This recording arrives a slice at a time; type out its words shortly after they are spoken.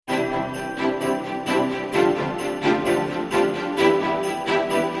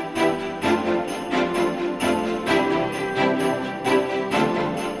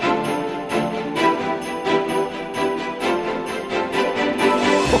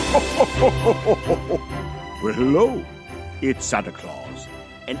Well, hello. It's Santa Claus,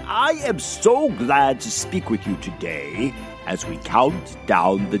 and I am so glad to speak with you today as we count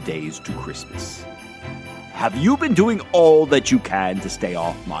down the days to Christmas. Have you been doing all that you can to stay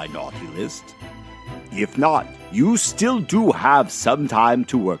off my naughty list? If not, you still do have some time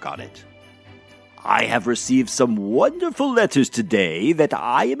to work on it. I have received some wonderful letters today that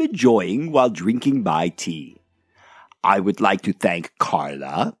I am enjoying while drinking my tea. I would like to thank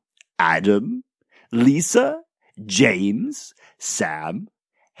Carla, Adam, Lisa, James, Sam,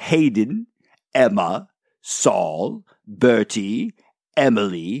 Hayden, Emma, Saul, Bertie,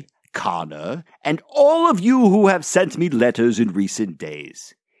 Emily, Connor, and all of you who have sent me letters in recent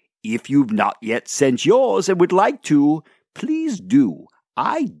days. If you've not yet sent yours and would like to, please do.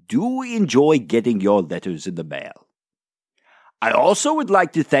 I do enjoy getting your letters in the mail. I also would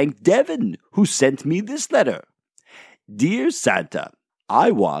like to thank Devin, who sent me this letter. Dear Santa,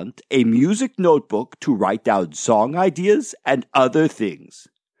 I want a music notebook to write down song ideas and other things.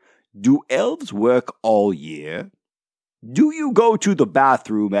 Do elves work all year? Do you go to the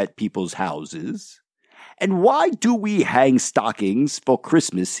bathroom at people's houses? And why do we hang stockings for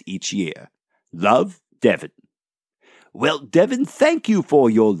Christmas each year? Love, Devin. Well, Devin, thank you for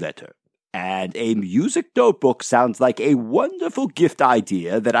your letter. And a music notebook sounds like a wonderful gift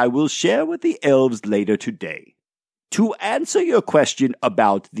idea that I will share with the elves later today. To answer your question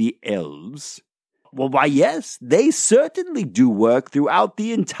about the elves, well, why yes, they certainly do work throughout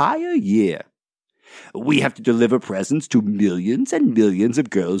the entire year. We have to deliver presents to millions and millions of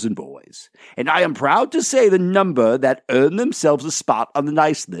girls and boys, and I am proud to say the number that earn themselves a spot on the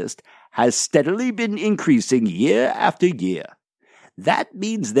nice list has steadily been increasing year after year. That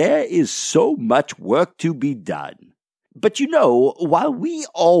means there is so much work to be done. But you know, while we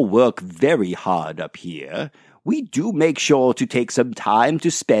all work very hard up here, we do make sure to take some time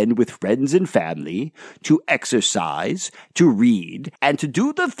to spend with friends and family, to exercise, to read, and to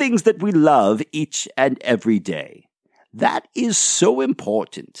do the things that we love each and every day. That is so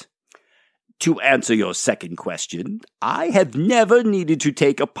important. To answer your second question, I have never needed to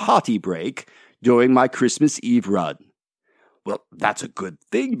take a potty break during my Christmas Eve run. Well, that's a good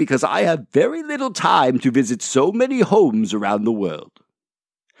thing because I have very little time to visit so many homes around the world.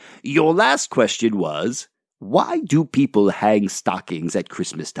 Your last question was, why do people hang stockings at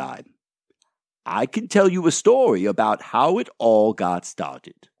Christmas time? I can tell you a story about how it all got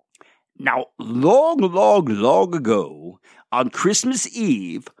started. Now, long ago, on Christmas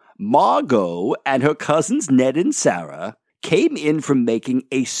Eve, Margot and her cousins Ned and Sarah came in from making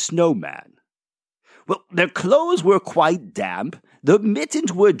a snowman. Well, their clothes were quite damp, the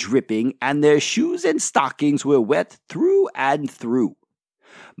mittens were dripping, and their shoes and stockings were wet through and through.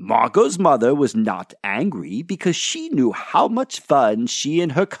 Margot's mother was not angry because she knew how much fun she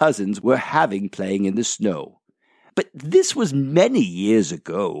and her cousins were having playing in the snow. But this was many years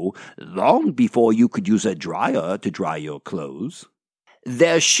ago, long before you could use a dryer to dry your clothes.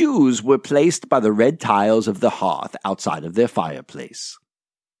 Their shoes were placed by the red tiles of the hearth outside of their fireplace,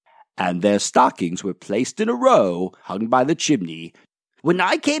 and their stockings were placed in a row hung by the chimney. When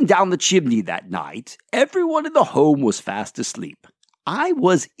I came down the chimney that night, everyone in the home was fast asleep. I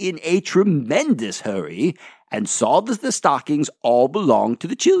was in a tremendous hurry and saw that the stockings all belonged to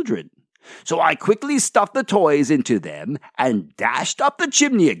the children. So I quickly stuffed the toys into them and dashed up the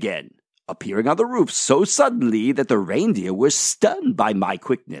chimney again, appearing on the roof so suddenly that the reindeer were stunned by my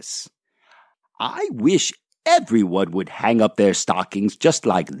quickness. I wish everyone would hang up their stockings just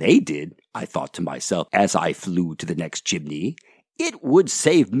like they did, I thought to myself as I flew to the next chimney. It would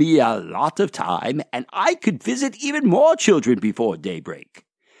save me a lot of time, and I could visit even more children before daybreak.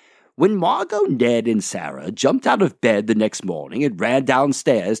 When Margot, Ned, and Sarah jumped out of bed the next morning and ran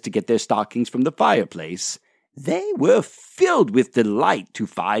downstairs to get their stockings from the fireplace, they were filled with delight to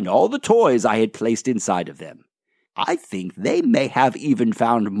find all the toys I had placed inside of them. I think they may have even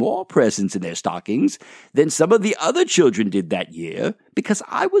found more presents in their stockings than some of the other children did that year, because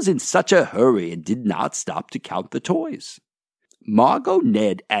I was in such a hurry and did not stop to count the toys. Margot,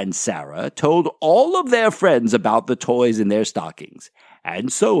 Ned, and Sarah told all of their friends about the toys in their stockings,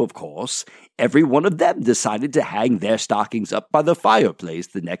 and so, of course, every one of them decided to hang their stockings up by the fireplace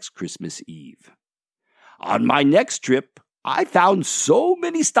the next Christmas Eve. On my next trip, I found so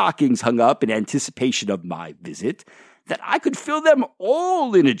many stockings hung up in anticipation of my visit that I could fill them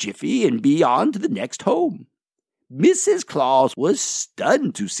all in a jiffy and be on to the next home. Mrs. Claus was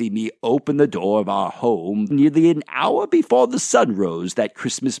stunned to see me open the door of our home nearly an hour before the sun rose that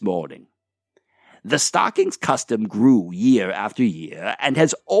Christmas morning. The stockings custom grew year after year and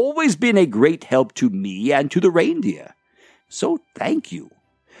has always been a great help to me and to the reindeer. So thank you.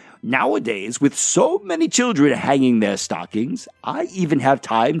 Nowadays, with so many children hanging their stockings, I even have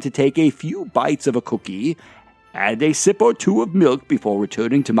time to take a few bites of a cookie and a sip or two of milk before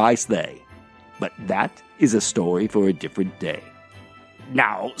returning to my sleigh. But that is a story for a different day.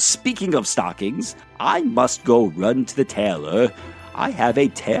 Now, speaking of stockings, I must go run to the tailor. I have a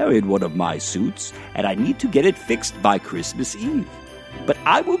tear in one of my suits, and I need to get it fixed by Christmas Eve. But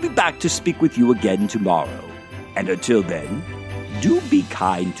I will be back to speak with you again tomorrow. And until then, do be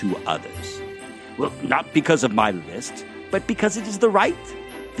kind to others. Well, not because of my list, but because it is the right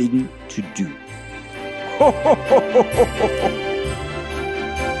thing to do. Ho, ho, ho, ho, ho, ho, ho.